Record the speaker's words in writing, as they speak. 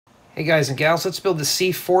Hey guys and gals, let's build the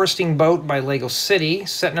Sea Foresting Boat by Lego City.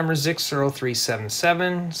 Set number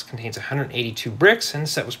 60377. This contains 182 bricks, and the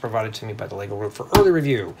set was provided to me by the Lego Group for early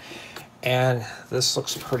review. And this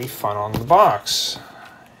looks pretty fun on the box.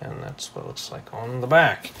 And that's what it looks like on the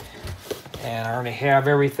back. And I already have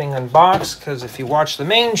everything unboxed, because if you watch the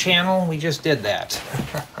main channel, we just did that.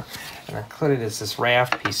 And included is this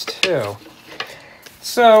raft piece too.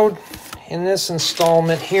 So, in this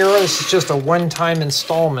installment here, this is just a one-time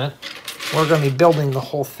installment. We're going to be building the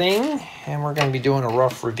whole thing, and we're going to be doing a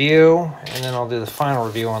rough review, and then I'll do the final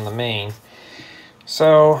review on the main.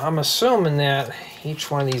 So I'm assuming that each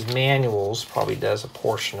one of these manuals probably does a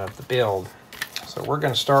portion of the build. So we're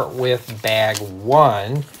going to start with bag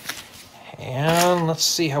 1, and let's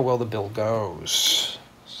see how well the build goes.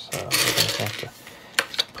 So we're going to have to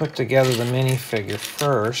put together the minifigure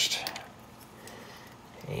first.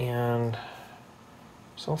 And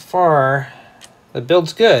so far, the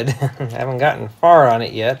build's good. I haven't gotten far on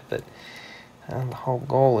it yet, but the whole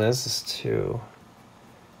goal is to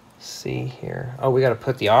see here. Oh, we got to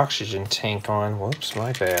put the oxygen tank on. Whoops,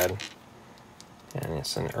 my bad. And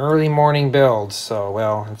it's an early morning build, so,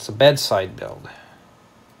 well, it's a bedside build.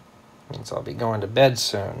 Means I'll be going to bed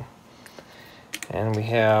soon. And we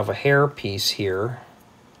have a hair piece here,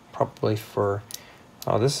 probably for...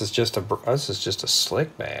 Oh, this is just a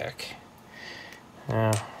slick back.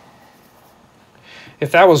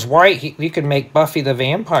 If that was white, we could make Buffy the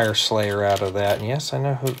Vampire Slayer out of that. And yes, I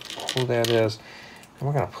know who that is. And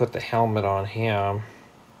we're going to put the helmet on him.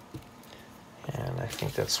 And I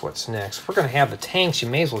think that's what's next. If we're going to have the tanks, you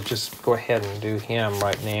may as well just go ahead and do him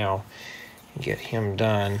right now and get him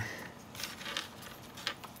done.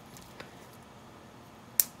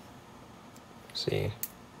 See?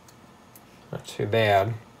 Not too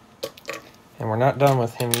bad. And we're not done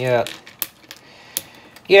with him yet.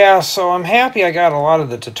 Yeah, so I'm happy I got a lot of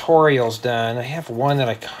the tutorials done. I have one that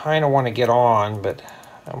I kind of want to get on, but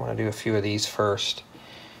I want to do a few of these first.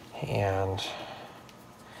 And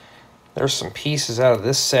there's some pieces out of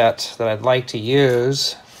this set that I'd like to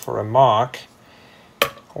use for a mock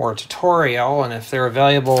or a tutorial, and if they're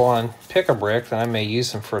available on Pick-a-Brick, then I may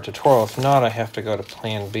use them for a tutorial. If not, I have to go to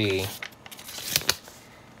Plan B.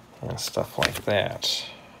 And stuff like that.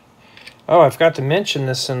 Oh, I forgot to mention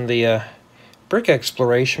this in the brick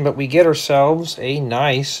exploration, but we get ourselves a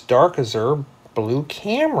nice Dark Azure blue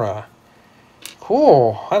camera.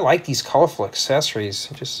 Cool. I like these colorful accessories.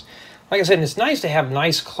 Just like I said, it's nice to have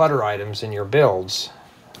nice clutter items in your builds.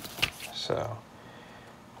 So,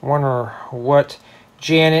 I wonder what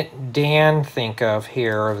Janet and Dan think of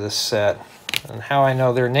here of this set. And how I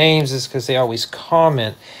know their names is because they always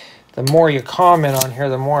comment. The more you comment on here,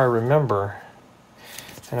 the more I remember.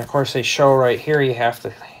 And of course they show right here, you have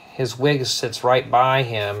to, his wig sits right by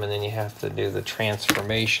him, and then you have to do the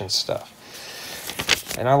transformation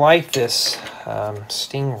stuff. And I like this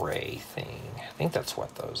stingray thing. I think that's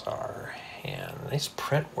what those are. And nice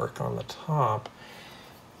print work on the top.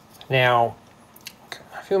 Now,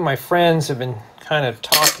 a few of my friends have been kind of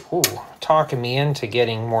talking me into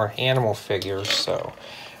getting more animal figures, so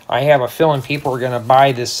I have a feeling people are going to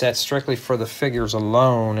buy this set strictly for the figures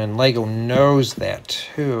alone, and Lego knows that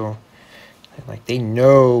too. Like, they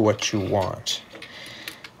know what you want.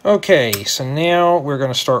 Okay, so now we're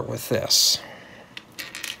going to start with this,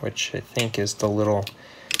 which I think is the little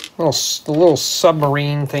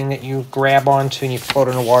submarine thing that you grab onto and you float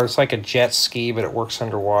in the water. It's like a jet ski, but it works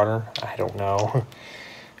underwater. I don't know.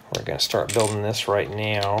 We're going to start building this right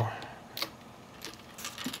now.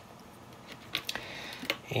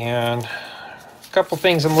 And a couple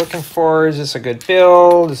things I'm looking for. Is this a good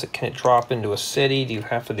build? Can it drop into a city? Do you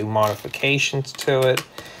have to do modifications to it?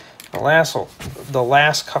 The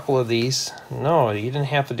last couple of these, no, you didn't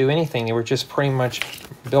have to do anything. They were just pretty much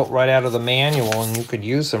built right out of the manual, and you could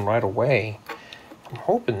use them right away. I'm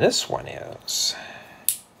hoping this one is.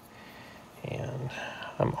 And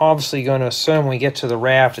I'm obviously going to assume when we get to the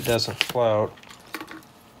raft it doesn't float.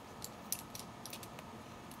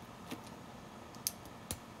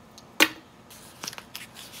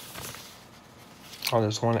 Oh,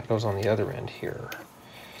 there's one that goes on the other end here.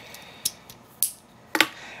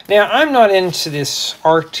 Now, I'm not into this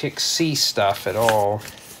Arctic Sea stuff at all.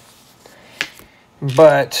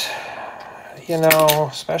 But, you know,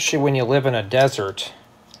 especially when you live in a desert,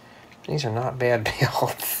 these are not bad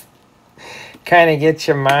builds. Kind of get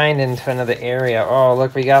your mind into another area. Oh,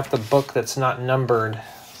 look, we got the book that's not numbered.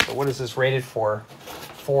 So what is this rated for?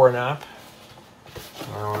 4 and up?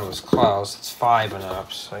 Oh, it was close. It's 5 and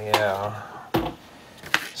up, so yeah.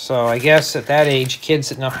 So I guess at that age, kids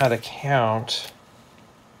that know how to count,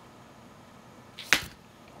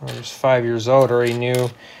 I was 5 years old, already knew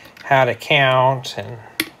how to count, and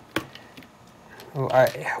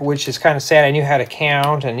which is kind of sad. I knew how to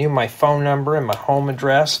count. I knew my phone number and my home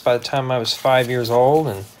address by the time I was 5 years old,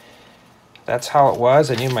 and that's how it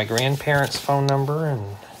was. I knew my grandparents' phone number,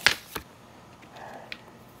 and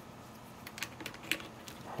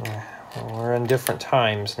we're in different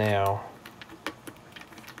times now.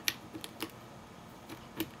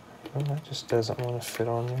 Well, that just doesn't want to fit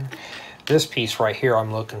on there. This piece right here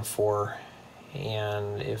I'm looking for,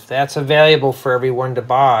 and if that's available for everyone to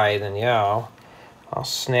buy, then yeah, I'll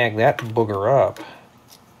snag that booger up.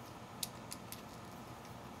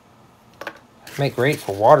 Make great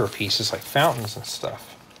for water pieces like fountains and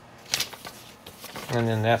stuff. And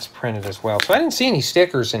then that's printed as well. So I didn't see any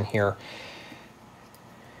stickers in here.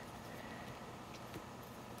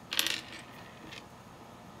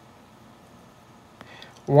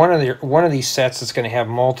 One of these sets is going to have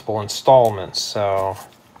multiple installments, so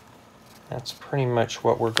that's pretty much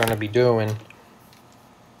what we're going to be doing.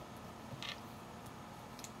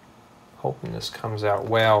 Hoping this comes out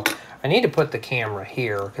well. I need to put the camera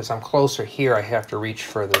here because I'm closer here. I have to reach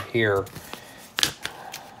further here.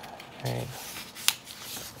 Right.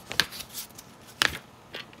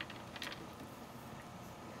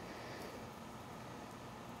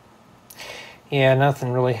 Yeah,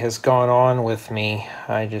 nothing really has gone on with me.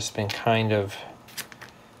 I've just been kind of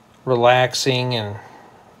relaxing and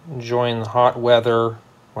enjoying the hot weather.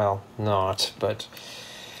 Well, not, but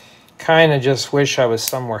kind of just wish I was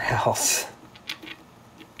somewhere else.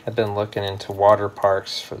 I've been looking into water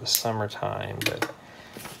parks for the summertime, but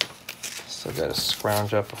still got to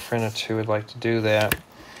scrounge up a friend or two who'd like to do that.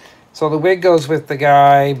 So the wig goes with the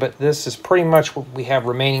guy, but this is pretty much what we have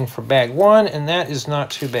remaining for bag one, and that is not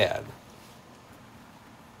too bad.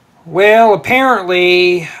 Well,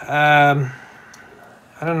 apparently, I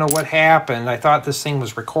don't know what happened. I thought this thing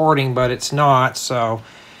was recording, but it's not. So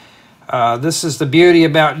this is the beauty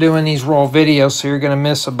about doing these raw videos, so you're going to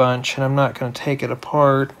miss a bunch, and I'm not going to take it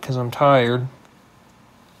apart because I'm tired.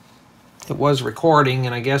 It was recording,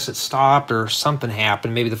 and I guess it stopped or something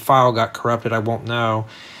happened. Maybe the file got corrupted. I won't know.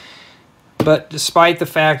 But despite the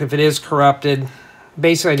fact if it is corrupted,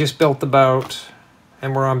 basically I just built the boat,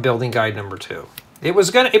 and we're on building guide number 2. It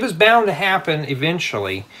was bound to happen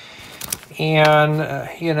eventually, and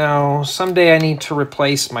you know, someday I need to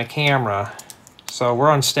replace my camera. So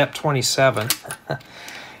we're on step 27.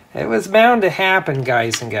 It was bound to happen,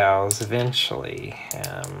 guys and gals, eventually.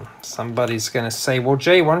 Somebody's gonna say, "Well,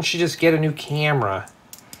 Jay, why don't you just get a new camera?"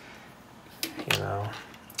 You know,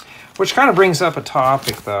 which kind of brings up a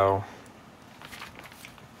topic, though.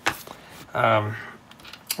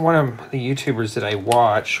 One of the YouTubers that I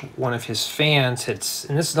watch, one of his fans had,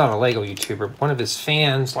 and this is not a Lego YouTuber, one of his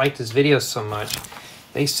fans liked his videos so much,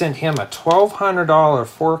 they sent him a $1,200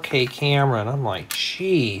 4K camera, and I'm like,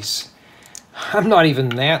 jeez, I'm not even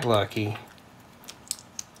that lucky.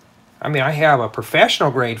 I mean, I have a professional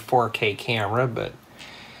grade 4K camera, but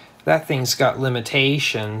that thing's got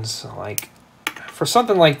limitations. Like, for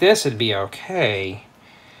something like this, it'd be okay.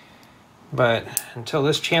 But until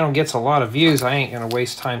this channel gets a lot of views, I ain't going to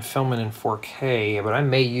waste time filming in 4K, but I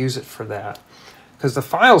may use it for that, because the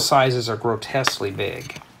file sizes are grotesquely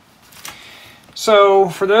big. So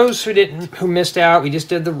for those who missed out, we just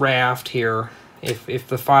did the raft here. If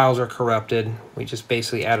the files are corrupted, we just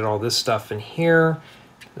basically added all this stuff in here.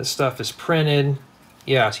 This stuff is printed.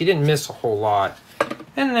 Yeah, so you didn't miss a whole lot.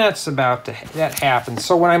 And that's about to, that happens.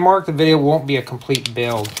 So when I mark the video, it won't be a complete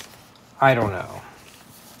build. I don't know.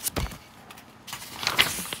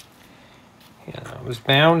 It was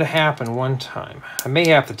bound to happen one time. I may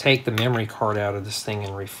have to take the memory card out of this thing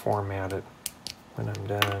and reformat it when I'm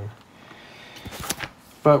done.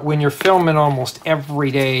 But when you're filming almost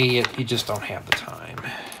every day, you just don't have the time.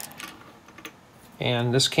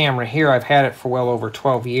 And this camera here, I've had it for well over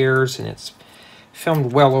 12 years, and it's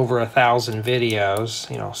filmed well over 1,000 videos,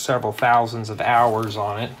 you know, several thousands of hours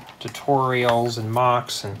on it, tutorials and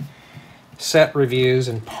mocks and set reviews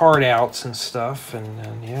and part outs and stuff,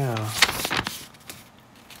 and yeah.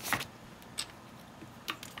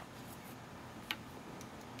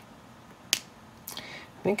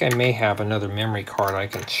 I think I may have another memory card I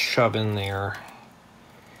can shove in there.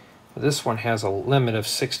 This one has a limit of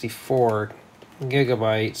 64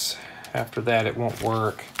 gigabytes. After that, it won't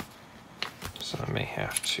work. So I may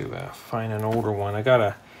have to find an older one. I got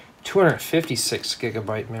a 256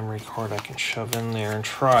 gigabyte memory card I can shove in there and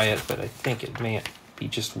try it, but I think it may be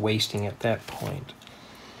just wasting at that point.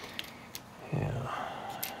 Yeah.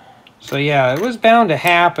 So yeah, it was bound to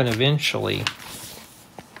happen eventually.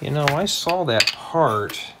 You know, I saw that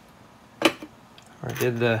part, or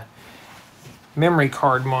did the memory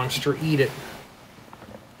card monster eat it?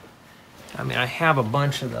 I mean, I have a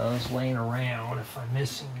bunch of those laying around if I'm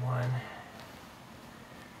missing one.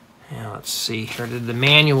 Now, let's see here. Did the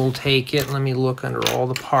manual take it? Let me look under all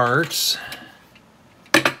the parts.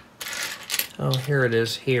 Oh, here it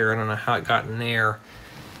is here. I don't know how it got in there.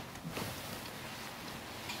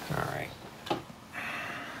 All right.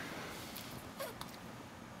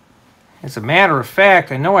 As a matter of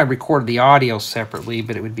fact, I know I recorded the audio separately,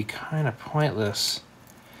 but it would be kind of pointless.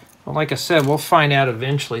 Well, like I said, we'll find out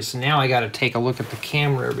eventually. So now I got to take a look at the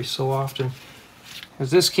camera every so often.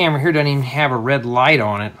 Because this camera here doesn't even have a red light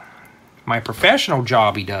on it. My professional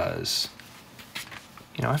jobby does.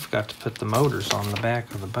 You know, I forgot to put the motors on the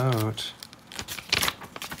back of the boat.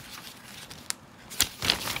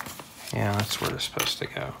 Yeah, that's where they're supposed to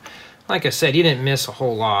go. Like I said, you didn't miss a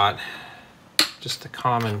whole lot. Just the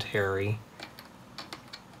commentary.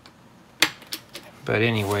 But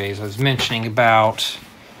anyways, I was mentioning about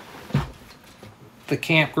the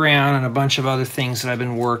campground and a bunch of other things that I've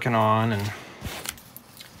been working on, and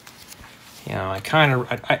you know,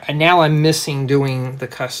 now I'm missing doing the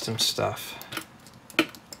custom stuff.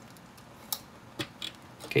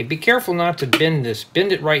 Okay, be careful not to bend this.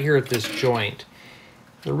 Bend it right here at this joint.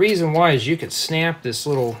 The reason why is you could snap this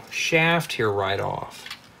little shaft here right off.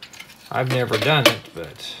 I've never done it,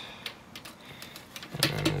 but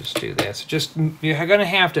and then just do that. So just, you're going to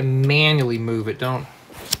have to manually move it. Don't,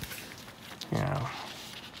 you know.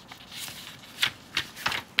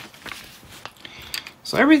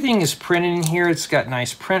 So everything is printed in here. It's got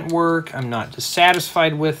nice print work. I'm not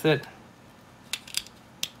dissatisfied with it.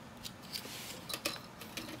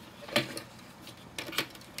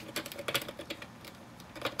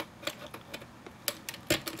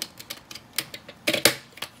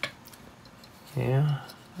 Yeah,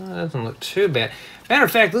 that doesn't look too bad. Matter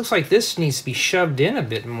of fact, looks like this needs to be shoved in a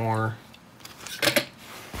bit more.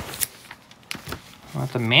 Well,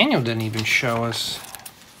 the manual didn't even show us.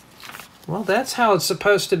 Well, that's how it's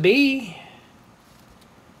supposed to be.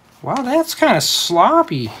 Wow, that's kind of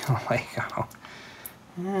sloppy. Lego.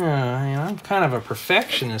 Yeah, you know, I'm kind of a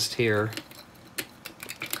perfectionist here.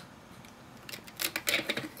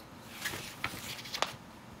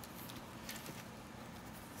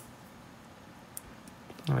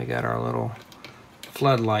 We got our little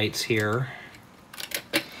floodlights here.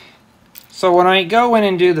 So when I go in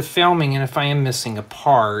and do the filming, and if I am missing a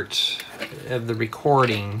part of the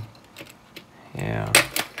recording, yeah,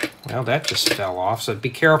 well, that just fell off, so be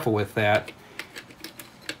careful with that.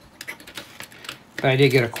 But I did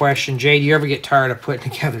get a question. Jay, do you ever get tired of putting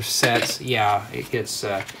together sets? Yeah, it gets,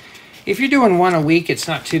 if you're doing one a week, it's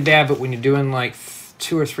not too bad, but when you're doing like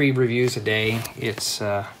 2 or 3 reviews a day, it's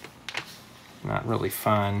not really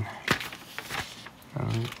fun.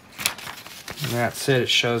 That's it. It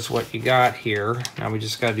shows what you got here. Now we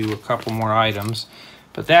just got to do a couple more items.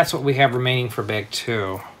 But that's what we have remaining for bag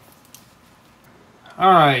 2.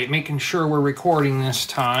 Alright, making sure we're recording this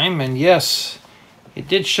time. And yes, it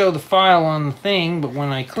did show the file on the thing, but when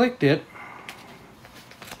I clicked it,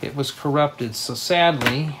 it was corrupted. So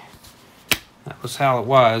sadly, that was how it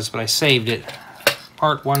was, but I saved it.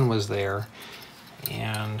 Part 1 was there.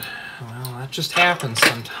 And, well, that just happens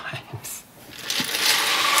sometimes.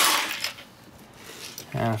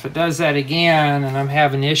 And if it does that again and I'm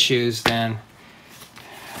having issues, then,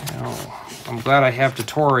 you know, I'm glad I have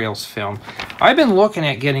tutorials filmed. I've been looking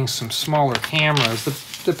at getting some smaller cameras.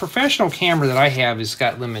 The professional camera that I have has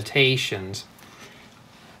got limitations.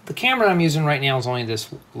 The camera I'm using right now is only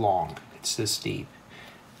this long. It's this deep.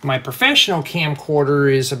 My professional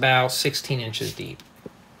camcorder is about 16 inches deep.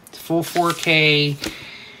 It's full 4K.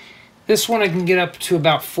 This one I can get up to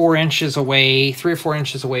about 4 inches away, 3 or 4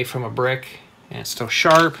 inches away from a brick, and it's still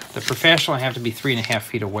sharp. The professional, I have to be 3.5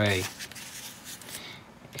 feet away.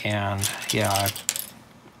 And yeah,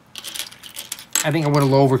 I think I'm a little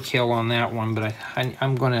overkill on that one, but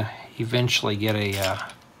I'm going to eventually get a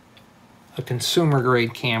consumer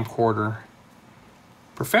grade camcorder.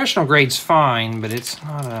 Professional grade's fine, but it's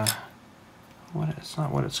not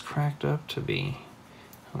what it's cracked up to be.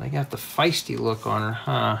 Well, they got the feisty look on her,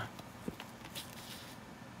 huh?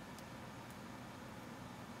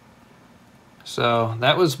 So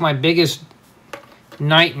that was my biggest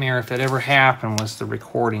nightmare, if that ever happened, was the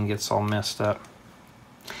recording gets all messed up.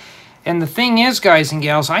 And the thing is, guys and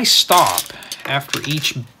gals, I stop after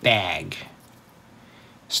each bag.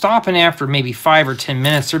 Stopping after maybe 5 or 10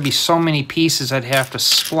 minutes, there'd be so many pieces I'd have to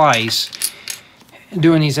splice.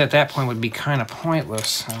 Doing these at that point would be kind of pointless.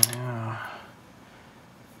 So, yeah.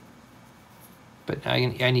 But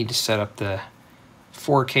I need to set up the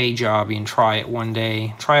 4K jobby and try it one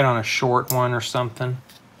day. Try it on a short one or something.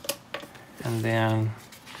 And then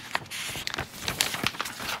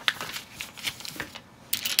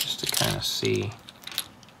to see.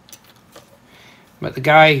 But the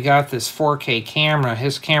guy who got this 4K camera,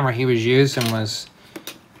 his camera he was using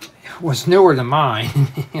was newer than mine.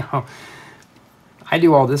 You know, I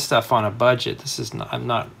do all this stuff on a budget. This is not, I'm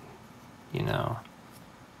not, you know.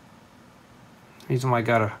 The reason why I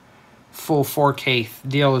got a full 4K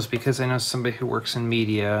deal is because I know somebody who works in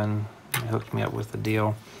media and they hooked me up with the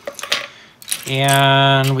deal.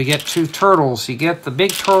 And we get 2 turtles. You get the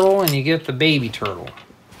big turtle and you get the baby turtle.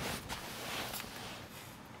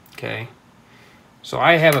 Okay. So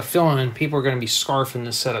I have a feeling people are going to be scarfing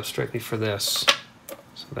this setup strictly for this.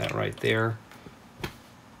 So that right there.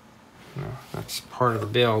 No, that's part of the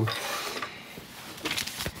build.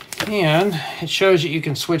 And it shows that you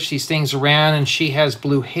can switch these things around, and she has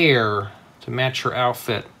blue hair to match her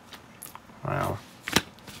outfit. Wow.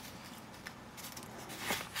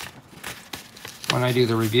 When I do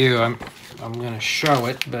the review, I'm going to show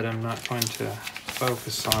it, but I'm not going to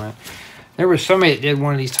focus on it. There was somebody that did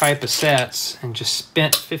one of these type of sets and just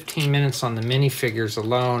spent 15 minutes on the minifigures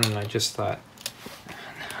alone, and I just thought,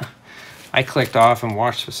 I clicked off and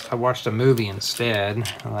I watched a movie instead.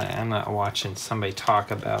 I'm not watching somebody talk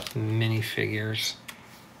about minifigures.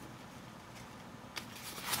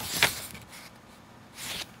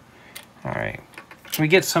 All right, we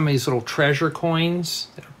get some of these little treasure coins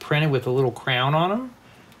that are printed with a little crown on them.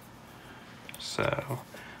 So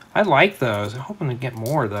I like those. I'm hoping to get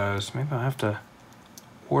more of those. Maybe I'll have to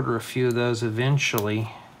order a few of those eventually.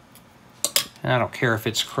 And I don't care if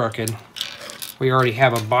it's crooked. We already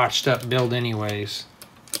have a botched up build anyways.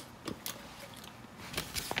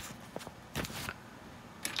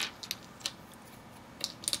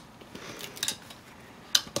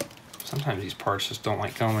 Sometimes these parts just don't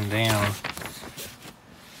like going down.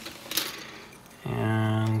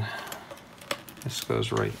 And this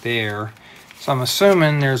goes right there. So I'm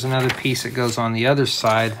assuming there's another piece that goes on the other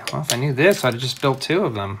side. Well, if I knew this, I'd have just built 2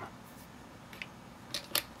 of them.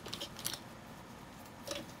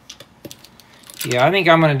 Yeah, I think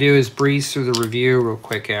I'm going to do is breeze through the review real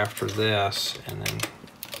quick after this, and then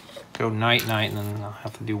go night-night, and then I'll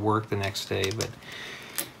have to do work the next day. But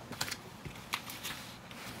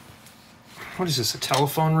what is this, a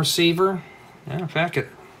telephone receiver? Yeah, in fact, it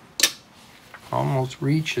almost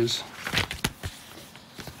reaches.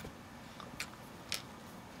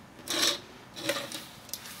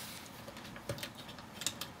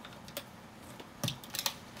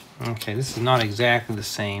 Okay, this is not exactly the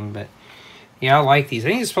same, but yeah, I like these. I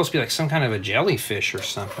think it's supposed to be like some kind of a jellyfish or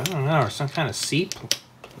something. I don't know, or some kind of sea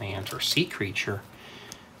plant or sea creature.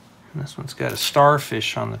 And this one's got a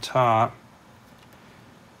starfish on the top.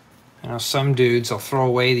 I know some dudes will throw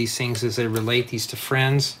away these things as they relate these to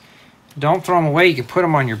friends. Don't throw them away. You can put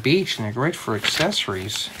them on your beach, and they're great for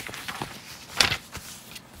accessories.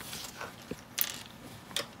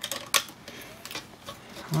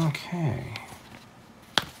 Okay.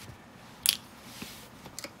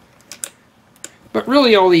 But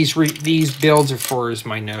really all these builds are for is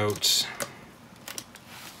my notes.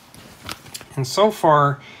 And so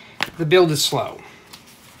far, the build is slow.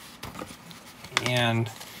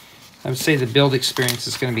 And I would say the build experience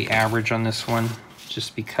is going to be average on this one,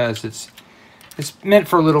 just because it's meant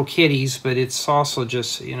for little kiddies, but it's also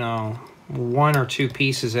just, you know, 1 or 2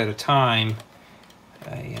 pieces at a time.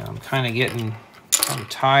 I'm kind of getting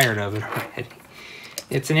tired of it already.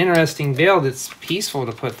 It's an interesting build. It's peaceful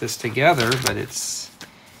to put this together, but it's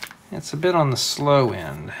a bit on the slow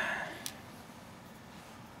end.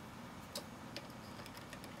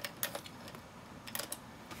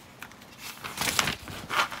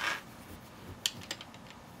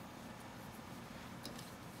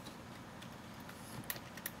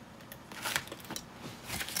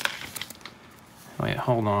 Wait,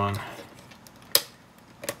 hold on.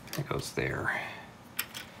 It goes there.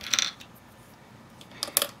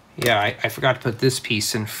 Yeah, I forgot to put this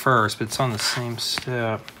piece in first, but it's on the same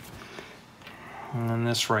step. And then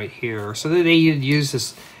this right here. So they use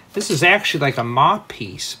this. This is actually like a mop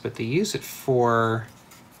piece, but they use it for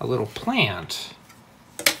a little plant.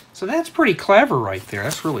 So that's pretty clever right there.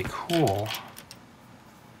 That's really cool.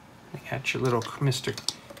 You got your little Mr.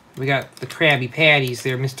 We got the Krabby Patties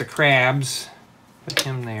there, Mr. Krabs. Put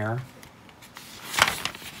him there.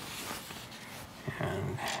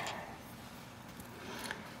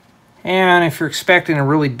 And if you're expecting a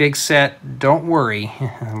really big set, don't worry.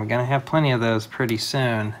 We're going to have plenty of those pretty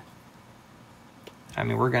soon. I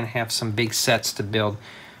mean, we're going to have some big sets to build.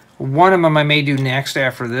 One of them I may do next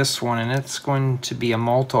after this one, and it's going to be a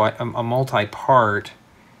multi-part.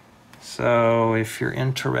 So if you're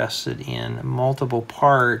interested in multiple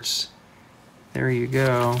parts, there you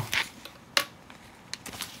go.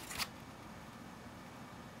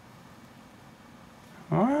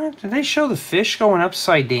 What? Did they show the fish going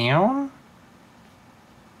upside down?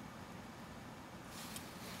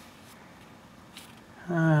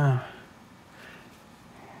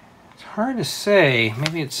 It's hard to say.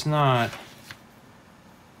 Maybe it's not.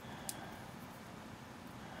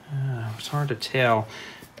 It's hard to tell.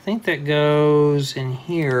 I think that goes in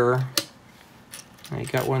here. I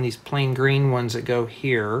got one of these plain green ones that go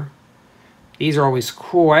here. These are always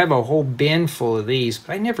cool. I have a whole bin full of these,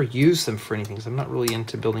 but I never use them for anything because I'm not really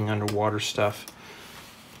into building underwater stuff.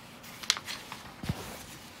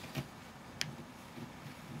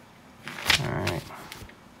 All right.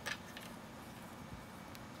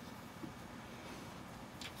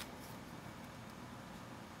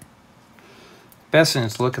 Best thing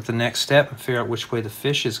is to look at the next step and figure out which way the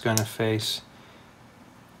fish is going to face.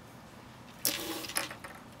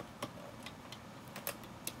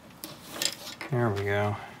 There we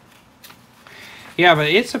go. Yeah, but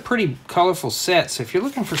it's a pretty colorful set, so if you're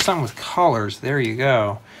looking for something with colors, there you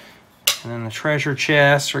go. And then the treasure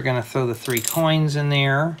chest, we're going to throw the 3 coins in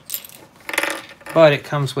there. But it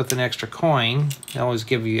comes with an extra coin. They always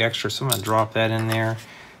give you extra, so I'm going to drop that in there.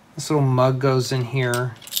 This little mug goes in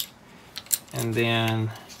here. And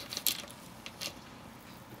then,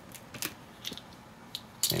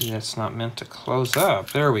 maybe that's not meant to close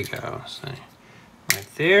up. There we go. So, right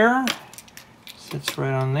there. Sits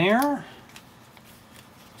right on there.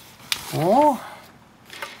 Cool.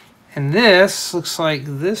 And this looks like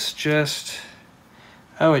this just,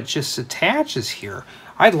 oh, it just attaches here.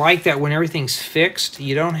 I like that when everything's fixed,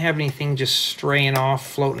 you don't have anything just straying off,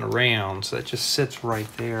 floating around. So that just sits right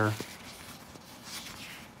there.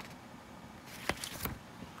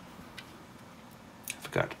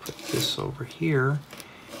 Forgot to put this over here.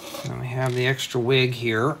 And then we have the extra wig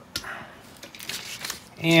here.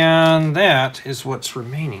 And that is what's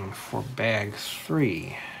remaining for bag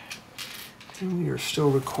 3. And we are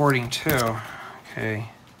still recording too. Okay.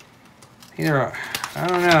 Either, I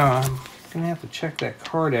don't know, I'm gonna have to check that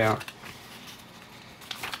card out.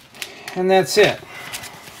 And that's it.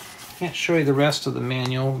 Can't show you the rest of the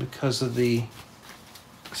manual because of the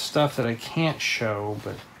stuff that I can't show,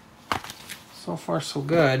 but so far so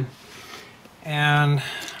good. And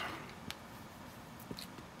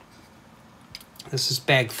this is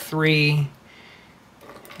bag 3.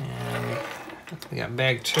 And we got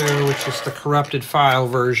bag 2, which is the corrupted file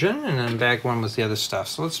version, and then bag 1 was the other stuff.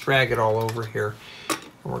 So let's drag it all over here.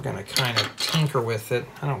 We're gonna kind of tinker with it.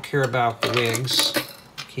 I don't care about the wigs.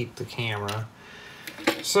 Keep the camera.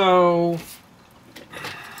 So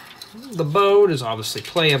the boat is obviously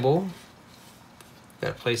playable.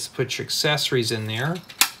 Got a place to put your accessories in there.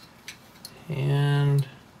 And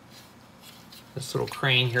this little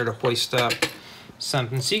crane here to hoist up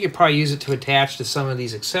something. So you could probably use it to attach to some of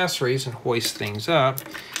these accessories and hoist things up.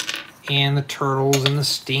 And the turtles and the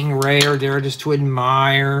stingray are there just to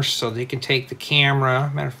admire, so they can take the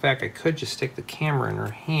camera. Matter of fact, I could just stick the camera in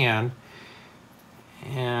her hand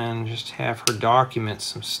and just have her document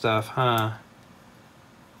some stuff, huh?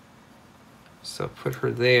 So put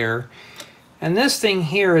her there. And this thing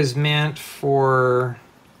here is meant for,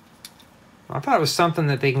 I thought it was something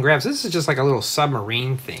that they can grab. So this is just like a little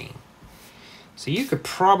submarine thing. So you could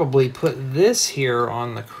probably put this here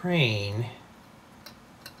on the crane.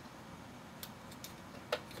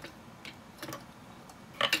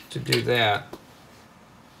 To do that.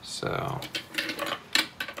 So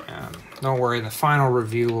don't worry, in the final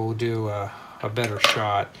review we'll do a better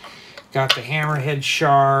shot. Got the hammerhead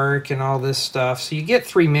shark and all this stuff. So you get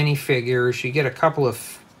 3 minifigures, you get a couple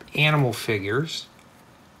of animal figures.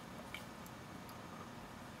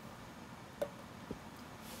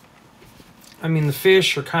 I mean, the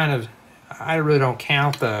fish are kind of, I really don't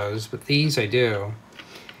count those, but these I do.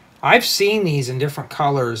 I've seen these in different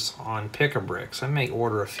colors on Pick-a-Bricks. I may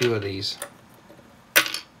order a few of these.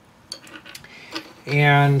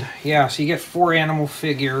 And yeah, so you get 4 animal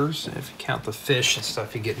figures. If you count the fish and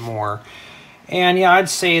stuff, you get more. And yeah, I'd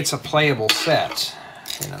say it's a playable set.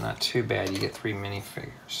 You know, not too bad. You get 3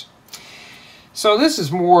 minifigures. So this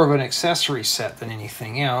is more of an accessory set than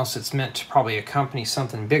anything else. It's meant to probably accompany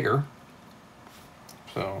something bigger.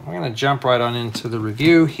 So I'm going to jump right on into the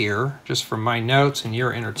review here, just for my notes and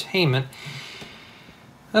your entertainment.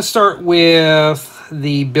 Let's start with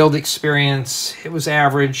the build experience. It was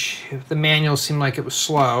average. The manual seemed like it was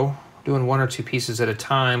slow. Doing 1 or 2 pieces at a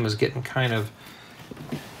time was getting kind of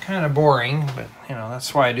boring, but you know,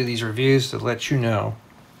 that's why I do these reviews, to let you know.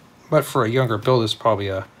 But for a younger build, it's probably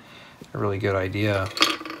a really good idea.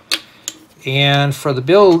 And for the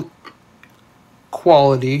build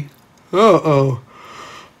quality, I'm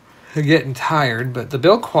getting tired, but the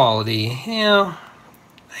build quality, you know,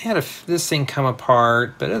 I had this thing come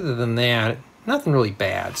apart, but other than that, nothing really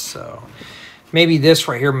bad. So maybe this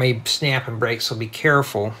right here may snap and break, so be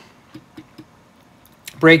careful.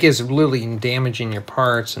 Break is literally damaging your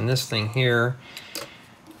parts, and this thing here,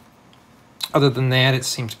 other than that, it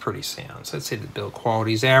seems pretty sound. So I'd say the build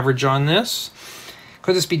quality is average on this.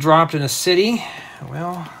 Could this be dropped in a city?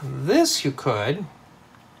 Well, this you could.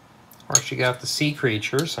 Of course, you got the sea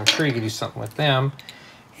creatures. I'm sure you could do something with them.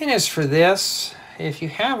 And as for this, if you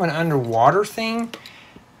have an underwater thing,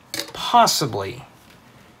 possibly.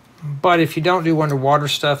 But if you don't do underwater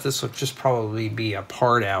stuff, this will just probably be a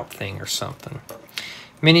part out thing or something.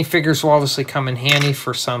 Minifigures will obviously come in handy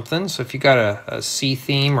for something. So if you got a sea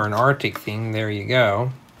theme or an Arctic theme, there you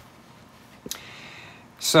go.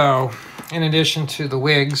 So in addition to the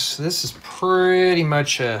wigs, this is pretty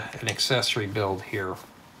much an accessory build here.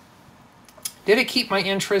 Did it keep my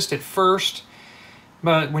interest at first?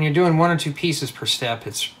 But when you're doing 1 or 2 pieces per step,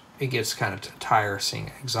 it gets kind of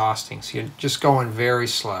tiresome, exhausting. So you're just going very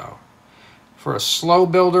slow. For a slow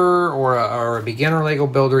builder or a beginner Lego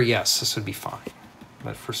builder, yes, this would be fine.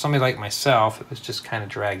 But for somebody like myself, it was just kind of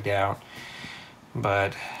dragged out.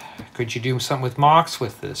 But could you do something with mocks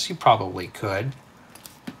with this? You probably could.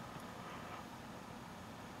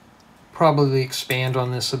 Probably expand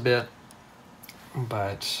on this a bit.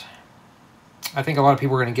 But I think a lot of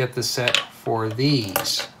people are going to get this set for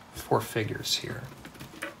these 4 figures here.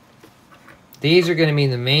 These are going to be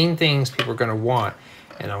the main things people are going to want.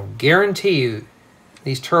 And I'll guarantee you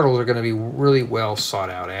these turtles are going to be really well sought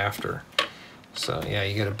out after. So yeah,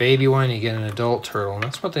 you get a baby one, you get an adult turtle, and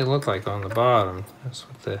that's what they look like on the bottom. That's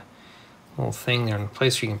what the little thing there in the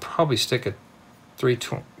place where you can probably stick a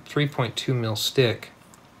 3.2 mil stick.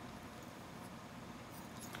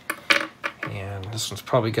 And this one's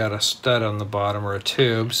probably got a stud on the bottom or a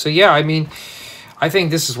tube. So yeah, I mean, I think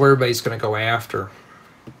this is where everybody's going to go after.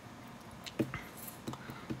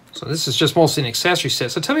 So this is just mostly an accessory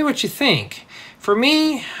set. So tell me what you think. For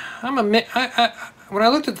me, when I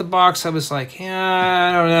looked at the box, I was like, yeah,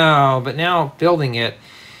 I don't know. But now building it,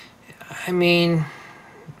 I mean,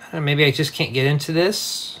 maybe I just can't get into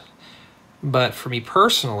this. But for me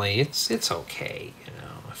personally, it's okay. You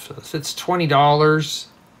know, if it's $20,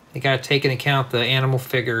 you got to take into account the animal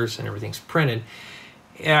figures and everything's printed.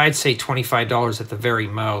 Yeah, I'd say $25 at the very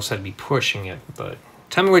most. I'd be pushing it. But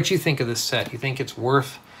tell me what you think of this set. You think it's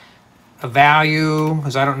worth a value?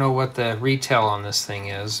 Because I don't know what the retail on this thing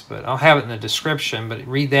is, but I'll have it in the description. But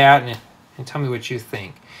read that and tell me what you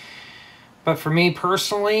think. But for me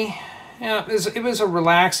personally, yeah, it was a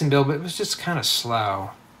relaxing build, but it was just kind of slow.